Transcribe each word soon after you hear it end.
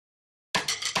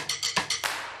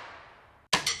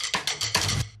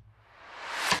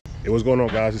Hey, what's going on,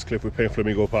 guys? It's Cliff with Paint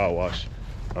Flamingo Power Wash.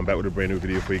 I'm back with a brand new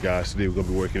video for you guys. Today we're gonna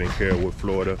be working in Carrollwood,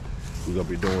 Florida. We're gonna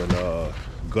be doing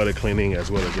gutter cleaning as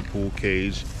well as the pool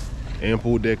cage and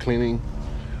pool deck cleaning.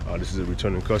 This is a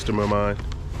returning customer of mine.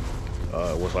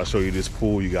 Once I show you this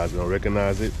pool, you guys are gonna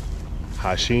recognize it.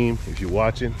 Hashim, if you're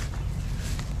watching.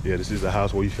 Yeah, this is the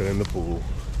house where you fill in the pool.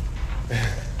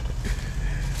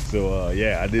 So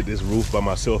yeah, I did this roof by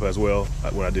myself as well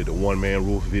when I did the one-man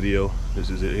roof video. This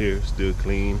is it here, still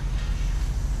clean.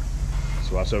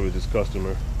 So I service this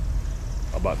customer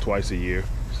about twice a year.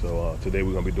 So today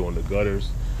we're gonna be doing the gutters.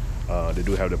 They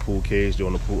do have the pool cage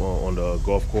on the pool on the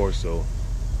golf course, so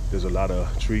there's a lot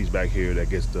of trees back here that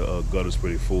gets the gutters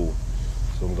pretty full.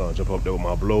 So I'm gonna jump up there with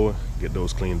my blower, get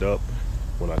those cleaned up.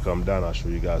 When I come down, I'll show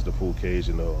you guys the pool cage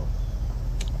and the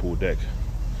pool deck.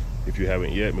 If you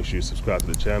haven't yet, make sure you subscribe to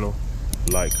the channel,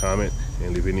 like, comment,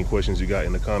 and leave any questions you got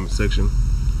in the comment section.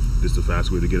 This is the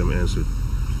fast way to get them answered.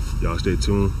 Y'all stay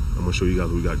tuned. I'm gonna show you guys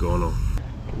what we got going on.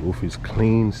 The roof is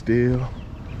clean still.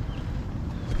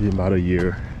 It's been about a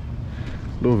year,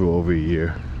 a little bit over a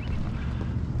year.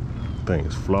 Thing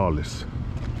is flawless.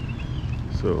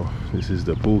 So this is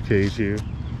the pool cage here.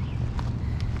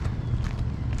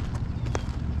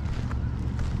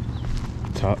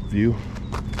 Top view.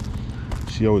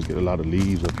 She always get a lot of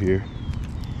leaves up here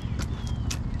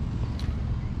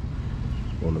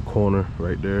on the corner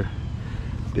right there.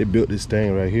 They built this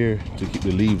thing right here to keep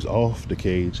the leaves off the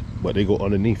cage, but they go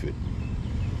underneath it.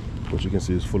 But you can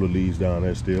see it's full of leaves down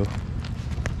there still.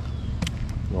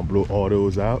 I'm gonna blow all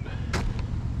those out.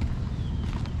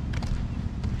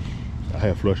 I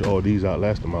had flushed all these out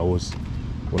last time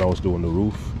when I was doing the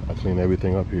roof. I cleaned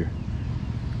everything up here.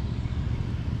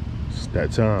 It's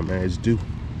that time, man, it's due.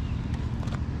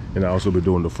 And I also been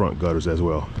doing the front gutters as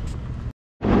well.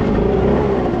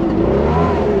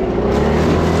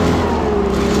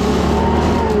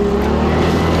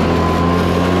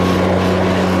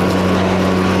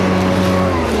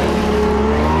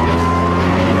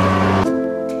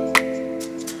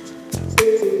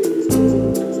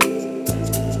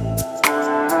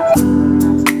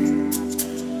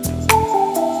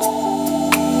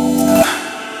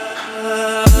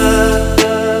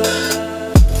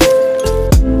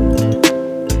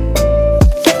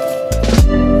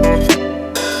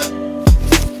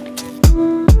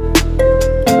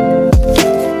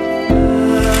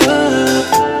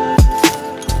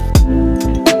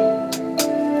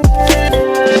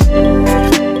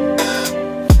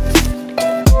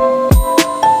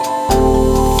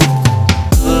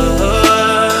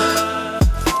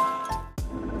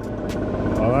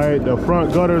 The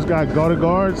front gutters got gutter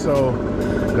guards, so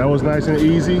that was nice and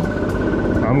easy.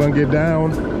 I'm gonna get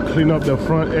down, clean up the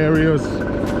front areas,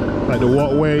 like the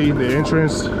walkway, the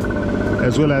entrance,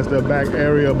 as well as the back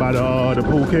area by the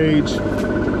pool cage.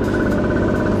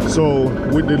 So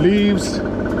with the leaves,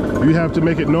 you have to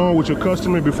make it known with your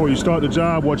customer before you start the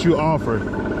job what you offer.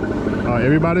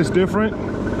 Everybody's different.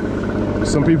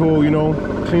 Some people, you know,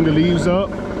 clean the leaves up.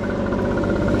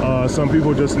 Some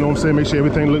people just, you know what I'm saying, make sure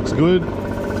everything looks good.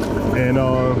 And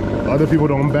other people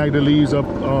don't bag the leaves up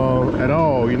at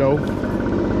all, you know.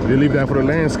 They leave that for the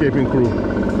landscaping crew.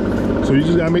 So you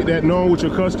just gotta make that known with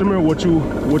your customer, what you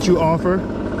offer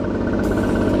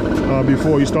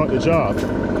before you start the job.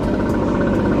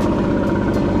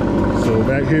 So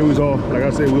back here was all, like I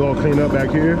said, we all cleaned up back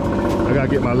here. I gotta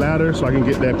get my ladder so I can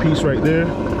get that piece right there.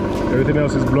 Everything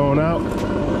else is blown out.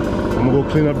 I'm gonna go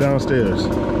clean up downstairs.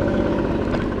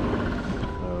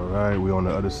 All right, we're on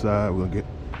the other side. We're gonna get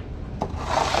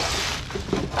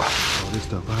this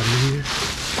stuff out of here.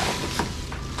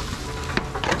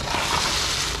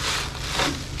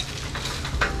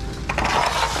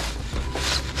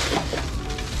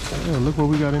 Oh, look what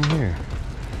we got in here.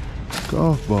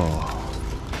 Golf ball.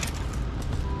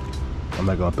 I'm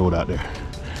not gonna throw it out there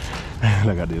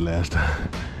like I did last time.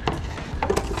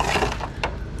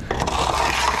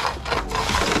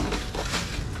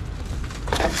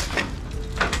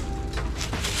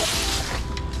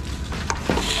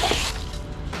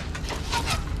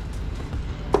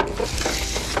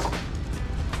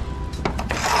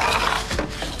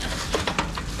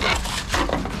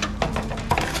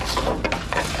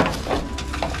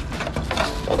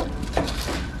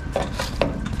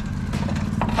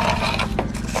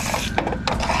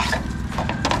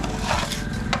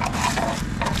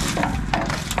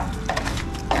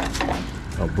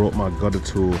 Broke my gutter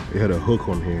tool. It had a hook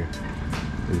on here.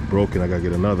 It's broken. I gotta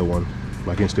get another one,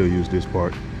 but I can still use this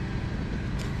part.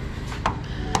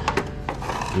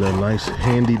 A little nice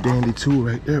handy dandy tool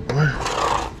right there, boy.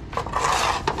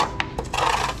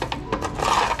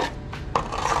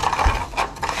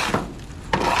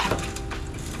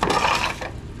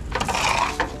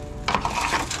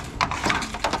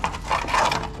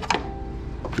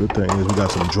 Good thing is we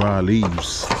got some dry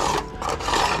leaves.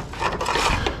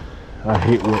 I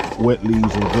hate wet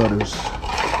leaves and gutters.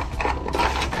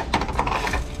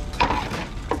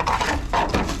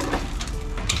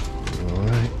 All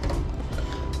right,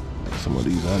 get some of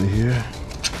these out of here.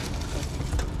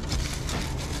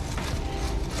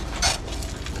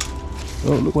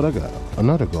 Oh, look what I got.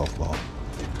 Another golf ball.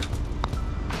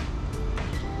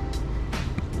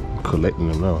 Collecting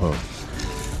them now, huh?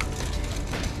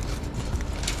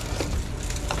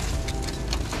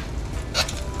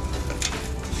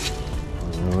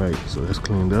 All right, so that's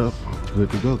cleaned up. Good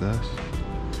to go, guys.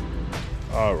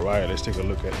 All right, let's take a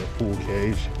look at the pool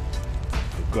cage.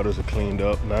 The gutters are cleaned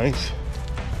up nice.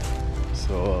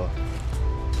 So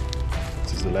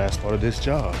this is the last part of this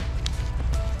job.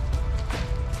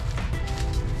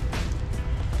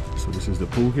 So this is the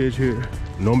pool cage here.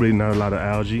 Normally not a lot of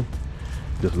algae,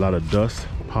 just a lot of dust,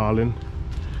 pollen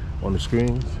on the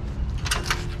screens.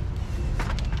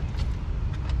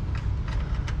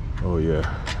 Oh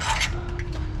yeah,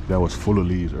 that was full of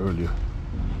leaves earlier.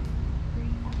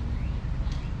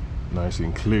 Nice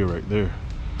and clear right there.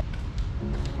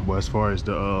 But as far as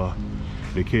the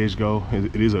cage go,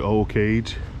 it is an old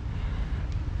cage.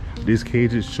 These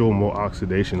cages show more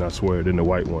oxidation, I swear, than the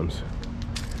white ones.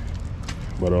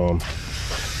 But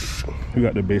we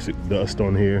got the basic dust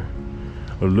on here,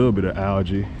 a little bit of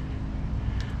algae,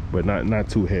 but not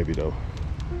too heavy though.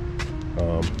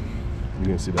 You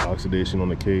can see the oxidation on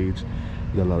the cage.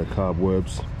 You got a lot of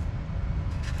cobwebs.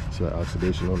 See that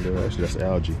oxidation on there? Actually, that's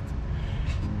algae.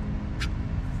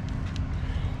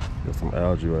 Got some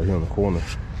algae right here on the corner.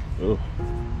 Oh,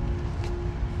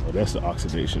 that's the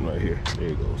oxidation right here. There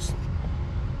it goes.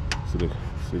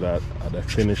 See that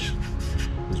finish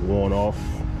is worn off,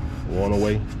 worn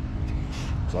away.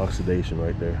 It's oxidation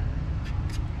right there.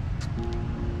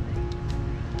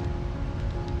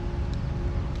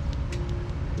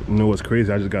 You know what's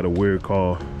crazy? I just got a weird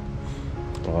call.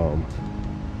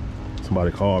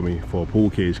 Somebody called me for a pool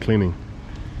cage cleaning,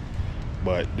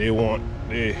 but they want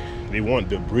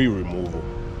debris removal.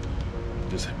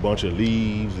 Just a bunch of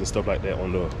leaves and stuff like that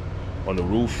on the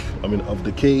roof. I mean, of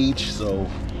the cage. So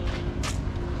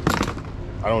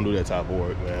I don't do that type of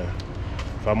work, man.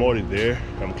 If I'm already there,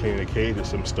 I'm cleaning the cage, there's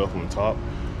some stuff on top,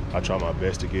 I try my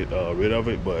best to get rid of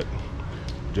it. But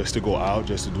just to go out,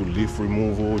 just to do leaf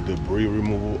removal, debris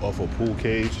removal off a pool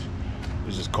cage,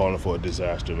 it's just calling for a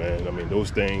disaster, man. I mean,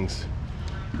 those things,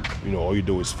 you know, all you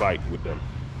do is fight with them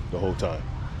the whole time.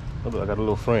 Look, I got a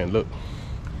little friend, look.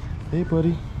 Hey,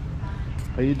 buddy,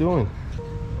 how you doing?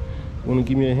 Wanna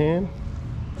give me a hand?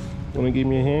 Wanna give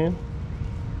me a hand?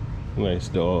 Nice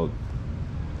dog.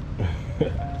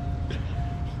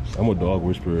 I'm a dog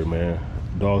whisperer, man.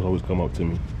 Dogs always come up to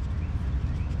me.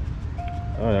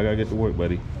 All right, I gotta get to work,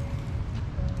 buddy.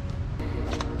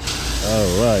 All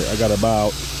right, I got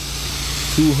about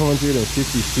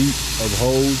 250 feet of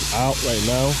hose out right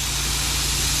now.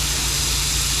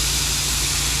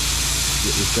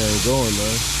 Get this thing going,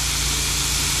 man.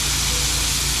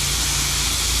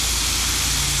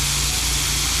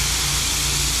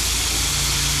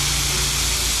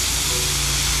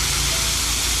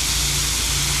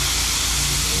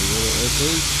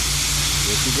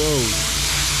 There she goes.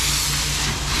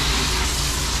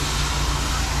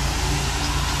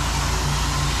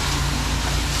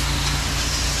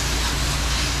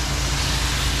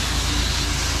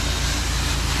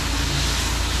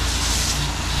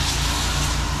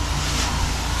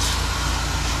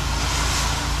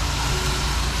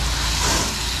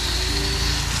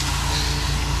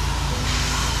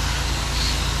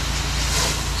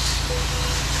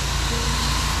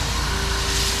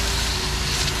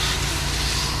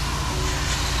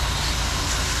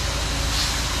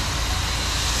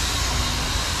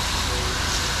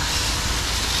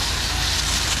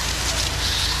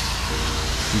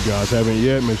 If you guys haven't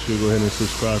yet, make sure you go ahead and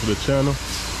subscribe to the channel.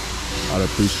 I'd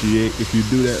appreciate if you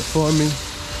do that for me.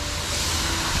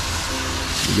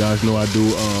 You guys know I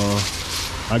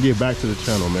give back to the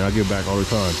channel, man. I give back all the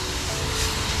time.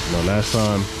 You know, last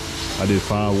time I did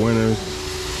 5 winners.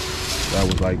 That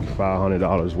was like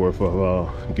 $500 worth of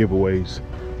giveaways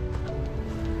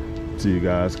to you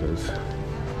guys, because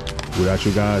without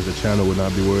you guys, the channel would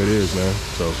not be where it is, man.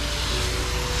 So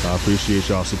I appreciate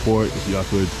y'all support. If y'all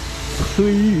could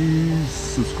please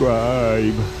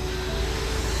subscribe.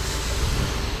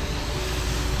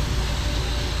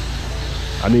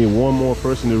 I need one more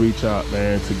person to reach out,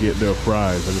 man, to get their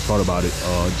prize. I just thought about it.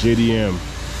 JDM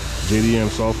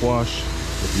Soft Wash.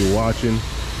 If you're watching,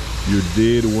 you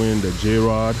did win the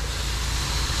J-Rod.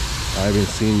 I haven't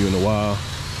seen you in a while.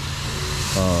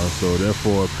 So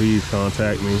therefore, please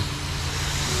contact me.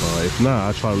 If not,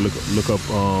 I try to look up,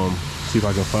 see if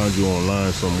I can find you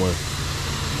online somewhere.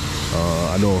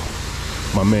 I know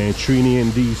my man Trini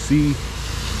in DC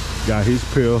got his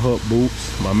pair of Huck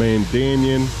boots. My man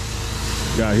Daniel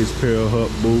got his pair of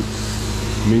Huck boots.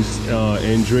 Miss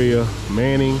Andrea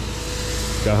Manning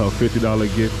got her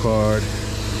 $50 gift card.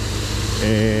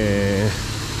 And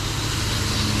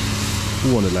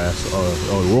who won the last?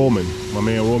 Roman. My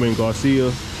man Roman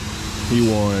Garcia, he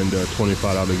won the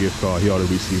 $25 gift card. He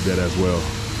already received that as well.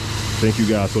 Thank you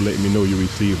guys for letting me know you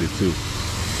received it too.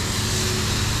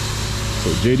 So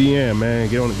JDM, man,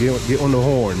 get on the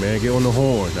horn, man. Get on the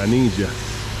horn. I need you.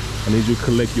 I need you to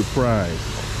collect your prize.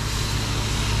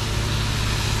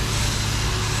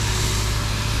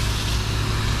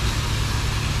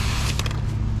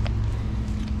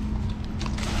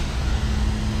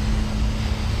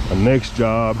 My next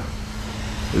job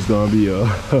is gonna be a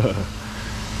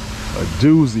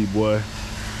doozy, boy.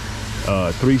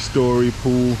 A 3-story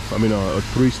pool. I mean, a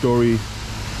 3-story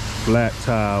flat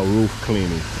tile roof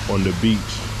cleaning on the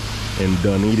beach in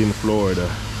Dunedin, Florida.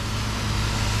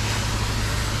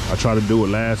 I tried to do it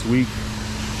last week,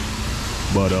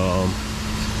 but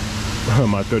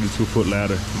my 32-foot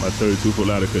ladder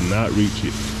could not reach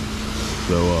it.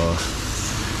 So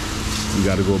we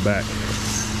got to go back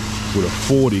with a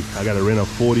 40. I got to rent a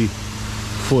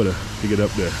 40-footer to get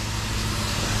up there.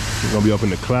 It's gonna be up in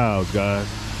the clouds, guys.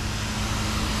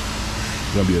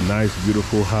 It's gonna be a nice,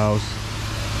 beautiful house.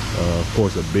 Of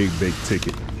course, a big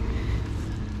ticket.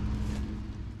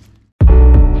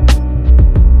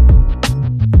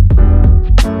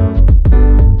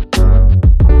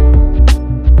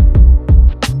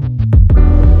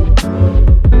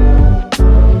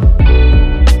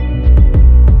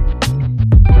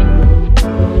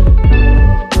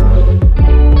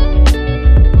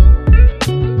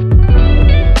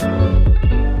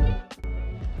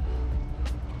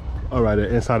 All right,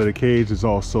 the inside of the cage is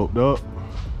all soaked up.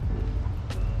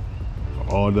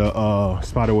 All the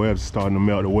spider webs starting to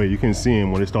melt away. You can see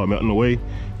them when they start melting away.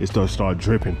 It start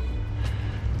dripping.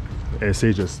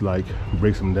 SA just like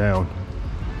breaks them down.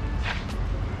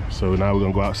 So now we're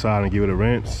gonna go outside and give it a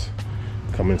rinse.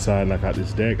 Come inside, knock out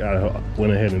this deck. I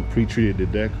went ahead and pre-treated the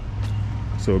deck,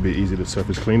 so it'll be easy to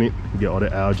surface clean it, get all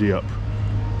the algae up.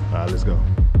 All right, let's go.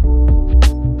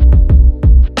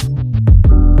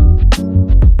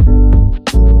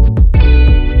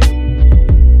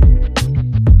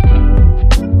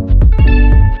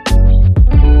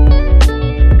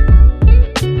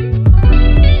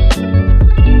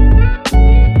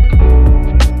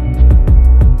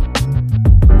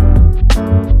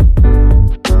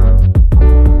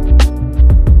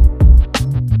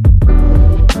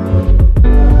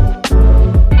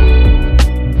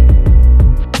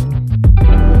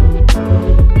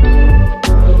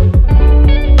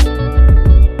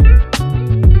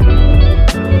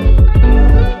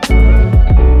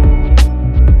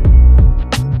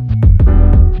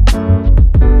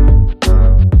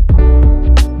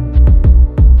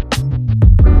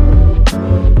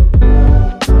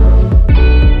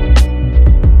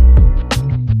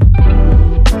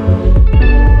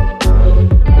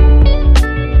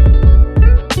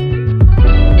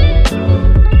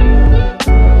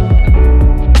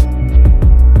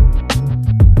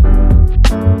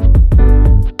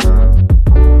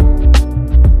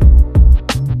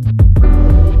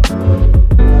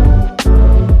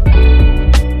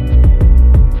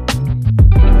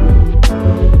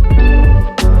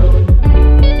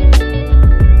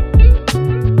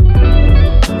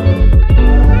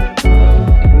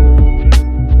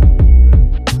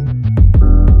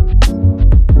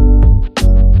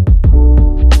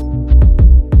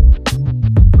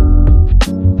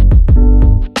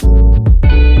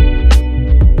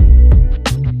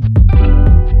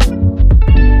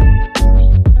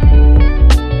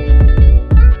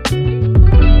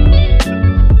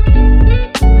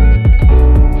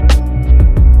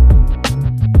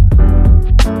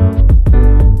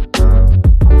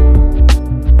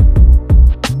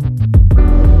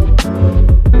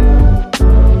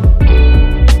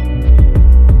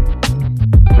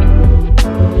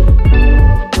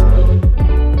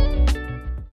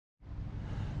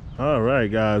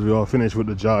 Alright guys, we all finished with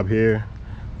the job here.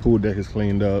 Pool deck is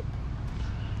cleaned up,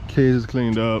 cage is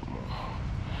cleaned up,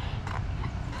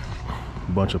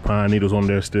 a bunch of pine needles on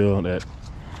there still.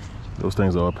 Those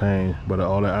things are a pain, but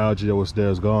all the algae that was there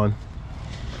is gone.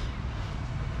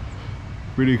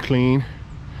 Pretty clean.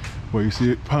 Where you see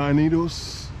it, pine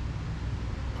needles.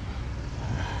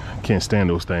 Can't stand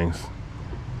those things.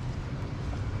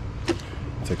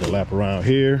 Take a lap around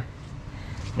here,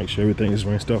 make sure everything is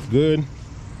rinsed off good.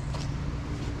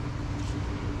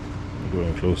 Do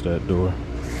ahead and close that door.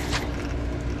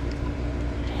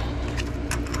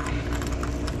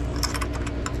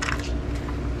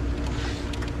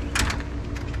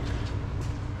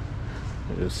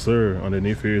 Yes, sir.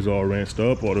 Underneath here is all rinsed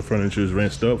up. All the furniture is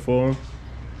rinsed up for him.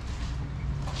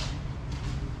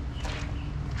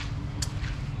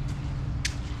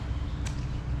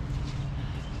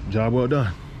 Job well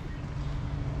done.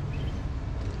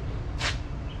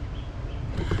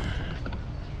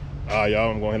 Alright,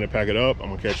 y'all, I'm going ahead and pack it up. I'm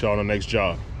gonna catch y'all on the next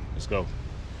job. Let's go.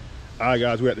 Alright,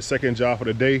 guys, we're at the second job for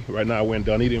the day. Right now, we're in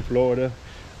Dunedin, Florida.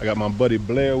 I got my buddy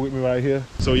Blair with me right here.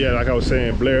 So yeah, like I was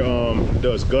saying, Blair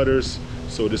does gutters.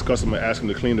 So this customer asked him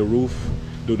to clean the roof,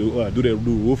 do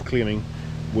roof cleaning,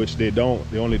 which they don't.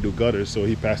 They only do gutters. So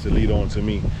he passed the lead on to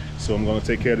me. So I'm gonna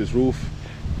take care of this roof.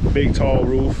 Big, tall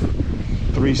roof,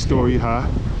 3-story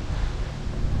high.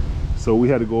 So we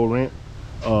had to go rent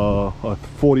a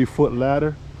 40-foot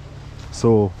ladder.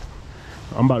 So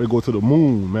I'm about to go to the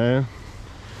moon, man.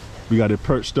 We got it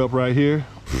perched up right here.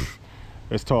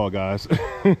 It's tall, guys.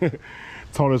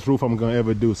 Tallest roof I'm gonna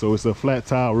ever do. So it's a flat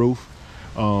tile roof.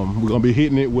 We're gonna be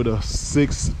hitting it with a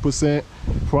 6%,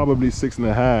 probably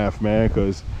 6.5, man,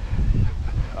 because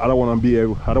I don't want to be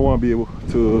able to I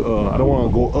don't want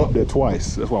to go up there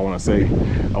twice. That's what I want to say.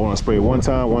 I want to spray one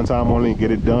time only, get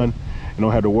it done, and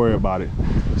don't have to worry about it.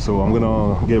 So I'm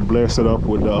gonna get Blair set up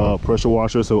with the pressure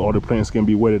washer so all the plants can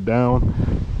be wetted down.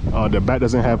 The back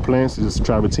doesn't have plants, it's just a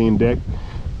travertine deck.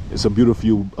 It's a beautiful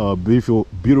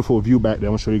view back there.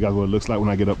 I'm gonna show you guys what it looks like when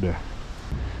I get up there.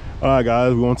 All right,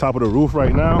 guys, we're on top of the roof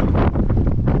right now.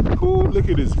 Ooh, look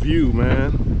at this view,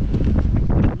 man.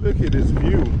 Look at this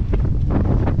view.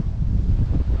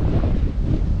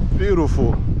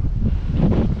 Beautiful.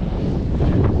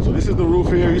 So this is the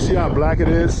roof here. You see how black it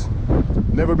is?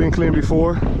 Never been cleaned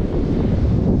before.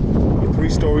 The 3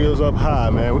 stories up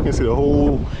high, man. We can see the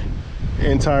whole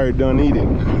entire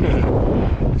Dunedin.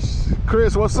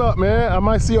 Chris, what's up, man? I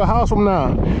might see your house from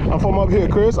now. I'm from up here,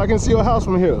 Chris. I can see your house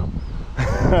from here.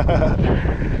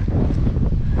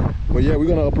 But yeah, we're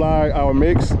gonna apply our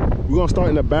mix. We're gonna start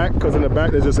in the back because in the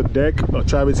back there's just a deck, a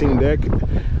travertine deck.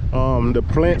 The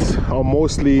plants are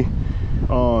mostly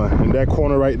in that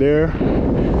corner right there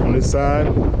on this side,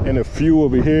 and a few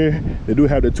over here. They do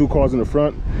have the 2 cars in the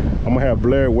front. I'm gonna have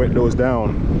Blair wet those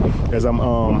down as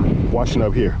I'm washing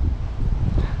up here.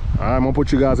 I'm gonna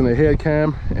put you guys in the head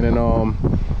cam and then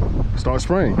start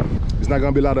spraying. It's not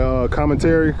gonna be a lot of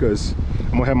commentary because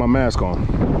I'm gonna have my mask on.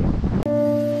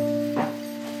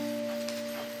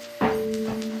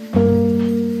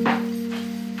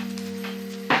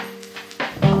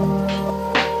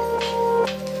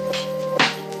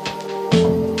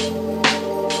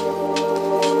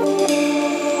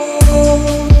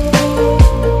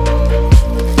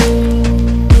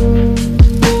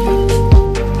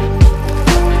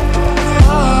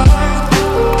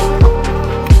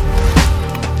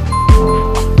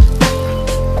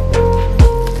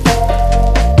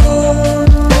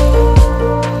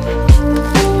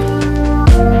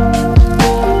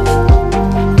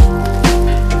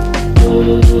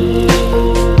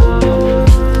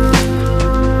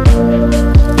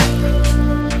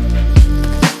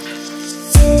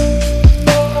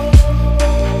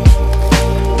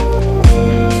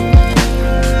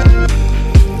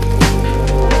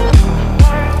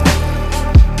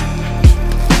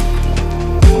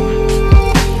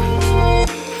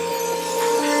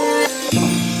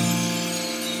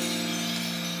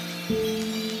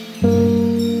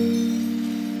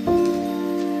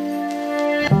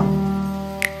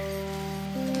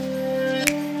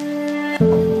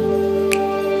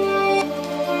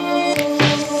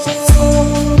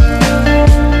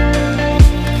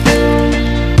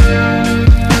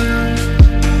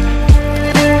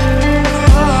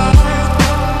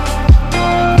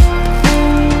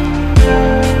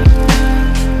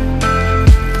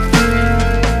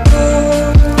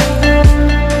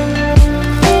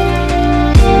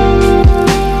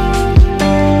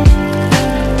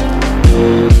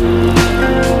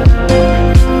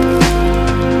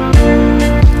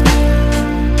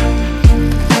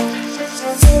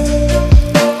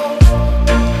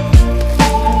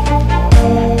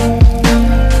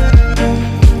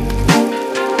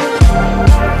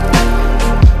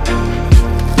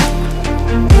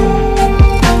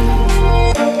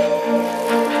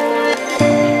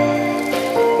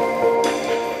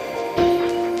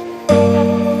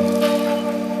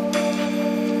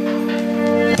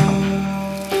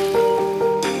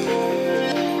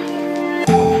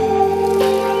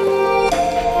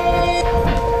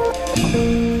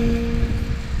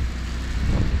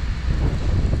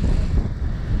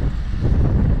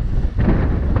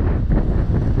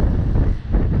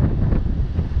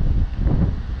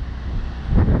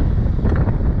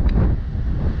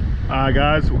 Alright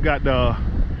guys, we got the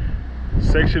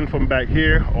section from back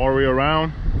here all the way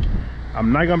around.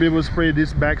 I'm not gonna be able to spray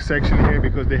this back section here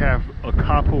because they have a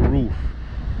copper roof.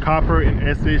 Copper and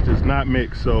SH does not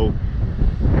mix, so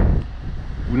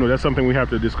you know that's something we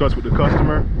have to discuss with the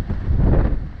customer.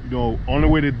 You know, only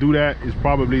way to do that is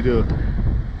probably to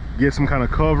get some kind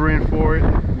of covering for it,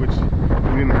 which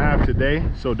we didn't have today.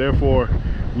 So therefore,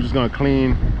 we're just gonna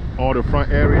clean all the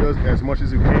front areas as much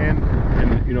as we can,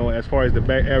 and you know, as far as the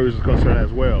back areas is concerned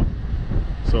as well.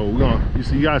 So we're gonna,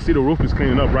 you guys see the roof is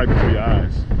cleaning up right before your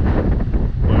eyes.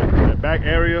 But that back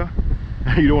area,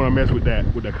 you don't want to mess with that,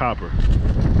 with the copper.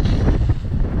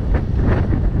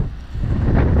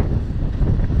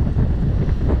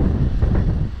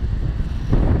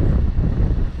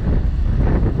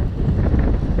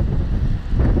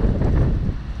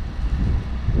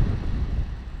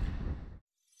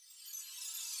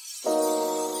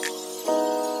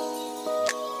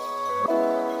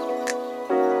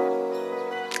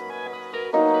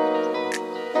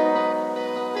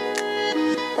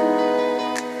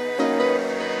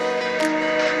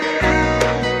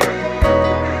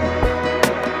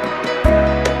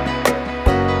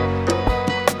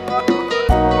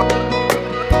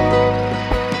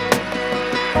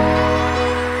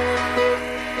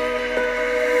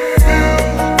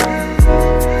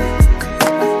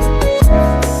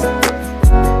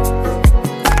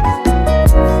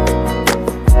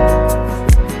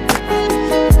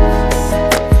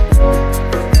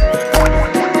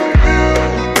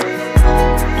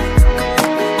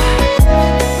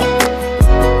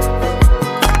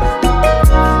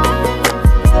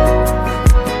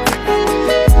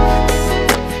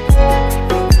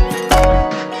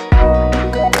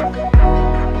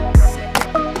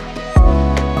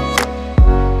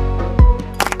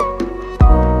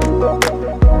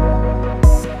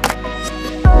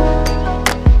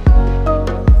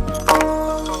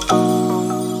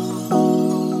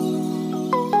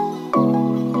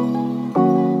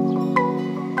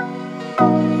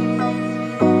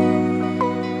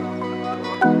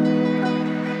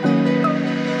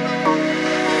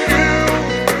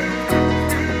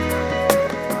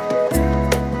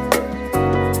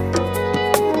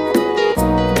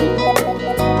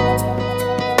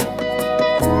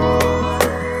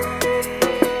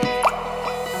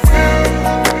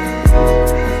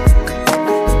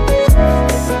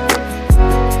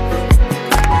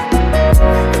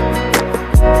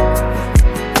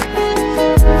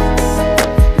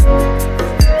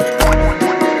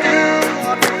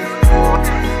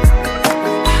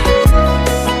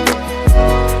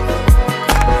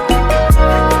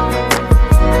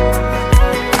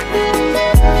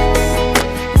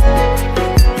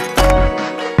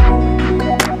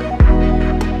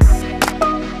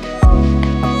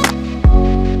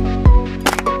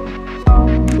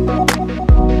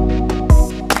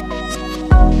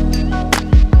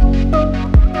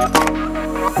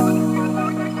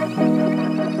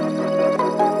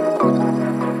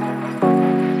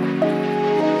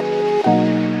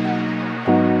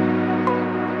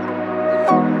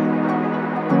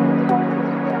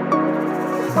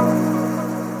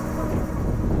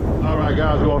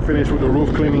 Guys, we're gonna finish with the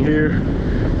roof cleaning here.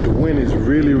 The wind is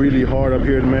really hard up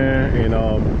here, man, and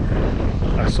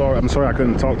I'm sorry I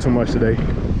couldn't talk too much today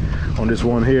on this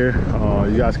one here.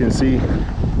 You guys can see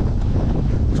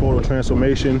total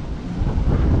transformation.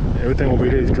 Everything over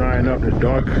here is drying up. The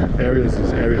dark areas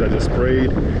is areas I just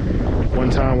sprayed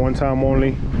one time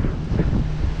only.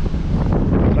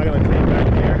 I'm not gonna clean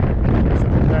back here. So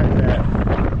the fact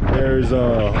that there's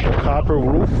a copper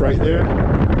roof right there.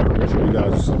 I'll show you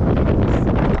guys.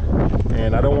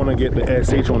 And I don't want to get the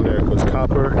SH on there because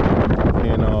copper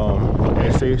and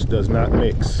SH does not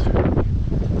mix.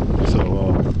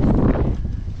 So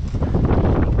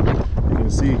you can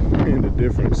see the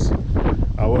difference.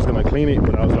 I was gonna clean it,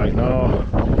 but I was like, no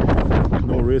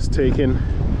risk taking.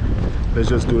 Let's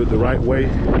just do it the right way. I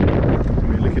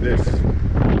mean, look at this.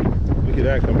 Look at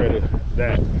that compared to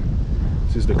that.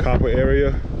 This is the copper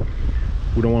area.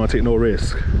 We don't want to take no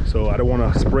risk, so I don't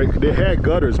want to spray. They had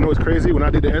gutters. You know what's crazy? When I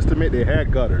did the estimate, they had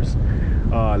gutters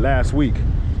last week.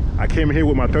 I came here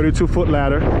with my 32-foot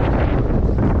ladder.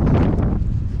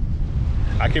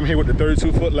 I came here with the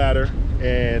 32-foot ladder,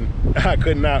 and I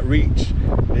could not reach.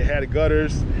 They had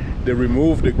gutters. They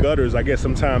removed the gutters, I guess,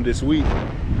 sometime this week,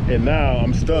 and now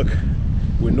I'm stuck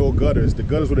with no gutters. The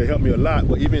gutters would have helped me a lot,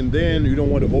 but even then, you don't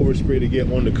want to overspray to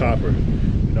get on the copper.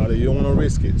 You know, you don't want to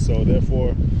risk it. So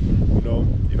therefore, you know,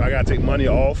 if I gotta take money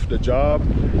off the job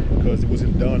because it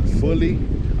wasn't done fully,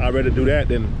 I'd rather do that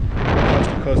than cost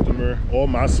the customer or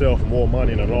myself more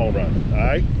money in the long run. All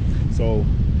right, so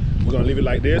we're gonna leave it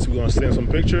like this. We're gonna send some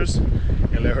pictures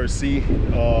and let her see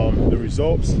the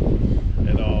results.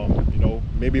 And you know,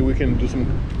 maybe we can do some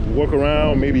work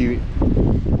around, maybe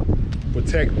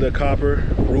protect the copper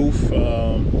roof,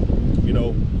 you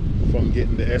know, from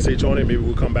getting the SH on it. Maybe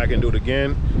we'll come back and do it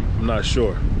again. I'm not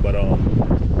sure. But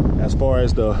as far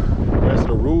as the rest of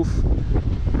the roof,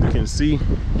 you can see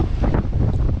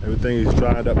everything is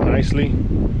dried up nicely.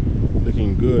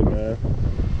 Looking good, man.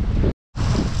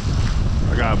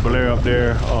 I got Blair up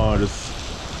there.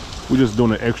 We're just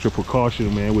doing an extra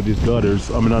precaution, man, with these gutters.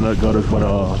 I mean, not gutters, but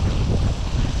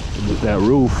that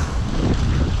roof,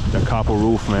 that copper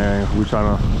roof, man. We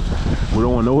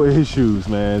don't want no issues,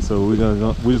 man. So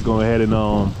we're just going ahead and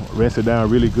rest it down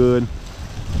really good.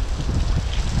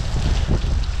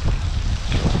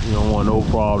 You don't want no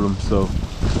problem. So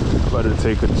rather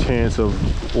take a chance of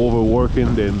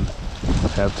overworking than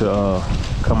have to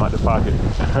come out the pocket.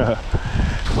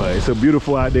 But it's a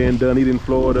beautiful out there in Dunedin,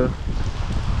 Florida.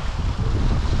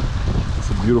 It's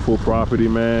a beautiful property,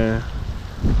 man.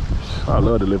 I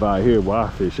love to live out here. Boy, I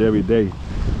fish every day.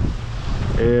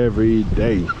 Every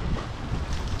day.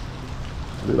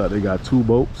 Look like they got 2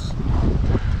 boats.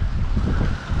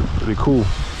 Pretty cool. All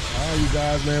right, you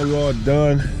guys, man, we're all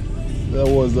done. That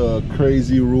was a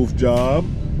crazy roof job,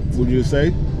 would you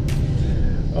say?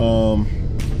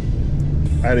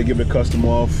 I had to give the customer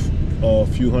off a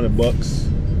few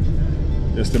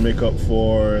 $100 just to make up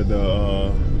for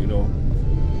the, you know,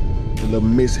 the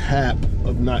mishap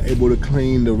of not able to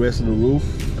clean the rest of the roof.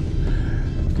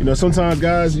 You know, sometimes,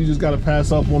 guys, you just gotta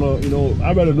pass up on you know,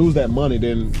 I'd rather lose that money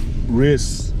than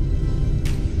risk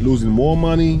losing more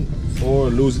money or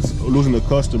losing the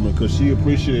customer, because she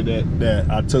appreciated that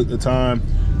I took the time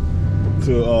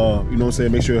to, you know what I'm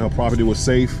saying, make sure her property was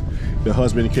safe. The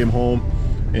husband came home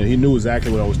and he knew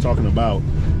exactly what I was talking about,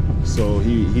 so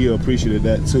he appreciated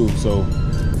that too. So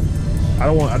I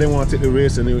didn't want to take the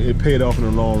risk, and it paid off in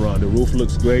the long run. The roof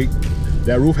looks great.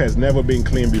 That roof has never been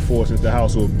cleaned before since the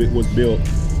house was built,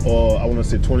 I want to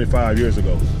say 25 years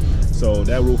ago. So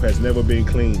that roof has never been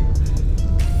cleaned.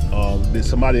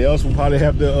 Somebody else will probably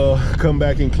have to come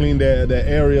back and clean that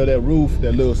area of that roof,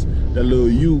 that little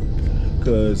U,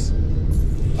 because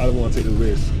I don't want to take the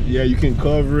risk. Yeah, you can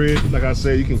cover it, like I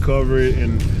said, you can cover it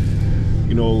and,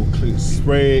 you know,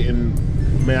 spray it, and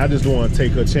man, I just don't want to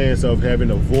take a chance of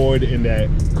having a void in that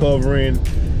covering,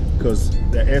 because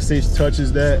the SH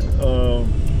touches that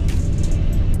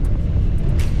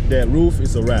that roof,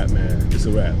 it's a wrap, man. It's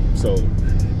a wrap. So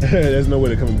there's no way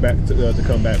to come back from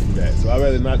that. So I'd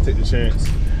rather not take the chance.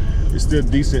 It's still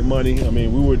decent money. I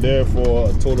mean, we were there for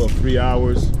a total of 3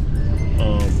 hours.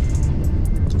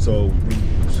 So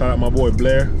shout out my boy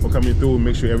Blair for coming through and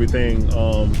make sure everything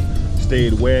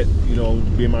stayed wet, you know,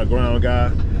 being my ground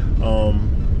guy.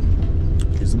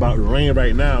 It's about to rain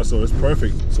right now, so it's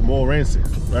perfect. Some more rinsing,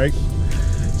 right?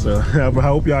 So I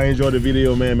hope y'all enjoyed the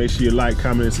video, man. Make sure you like,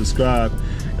 comment, and subscribe.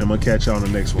 And I'm gonna catch y'all on the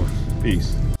next one.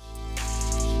 Peace.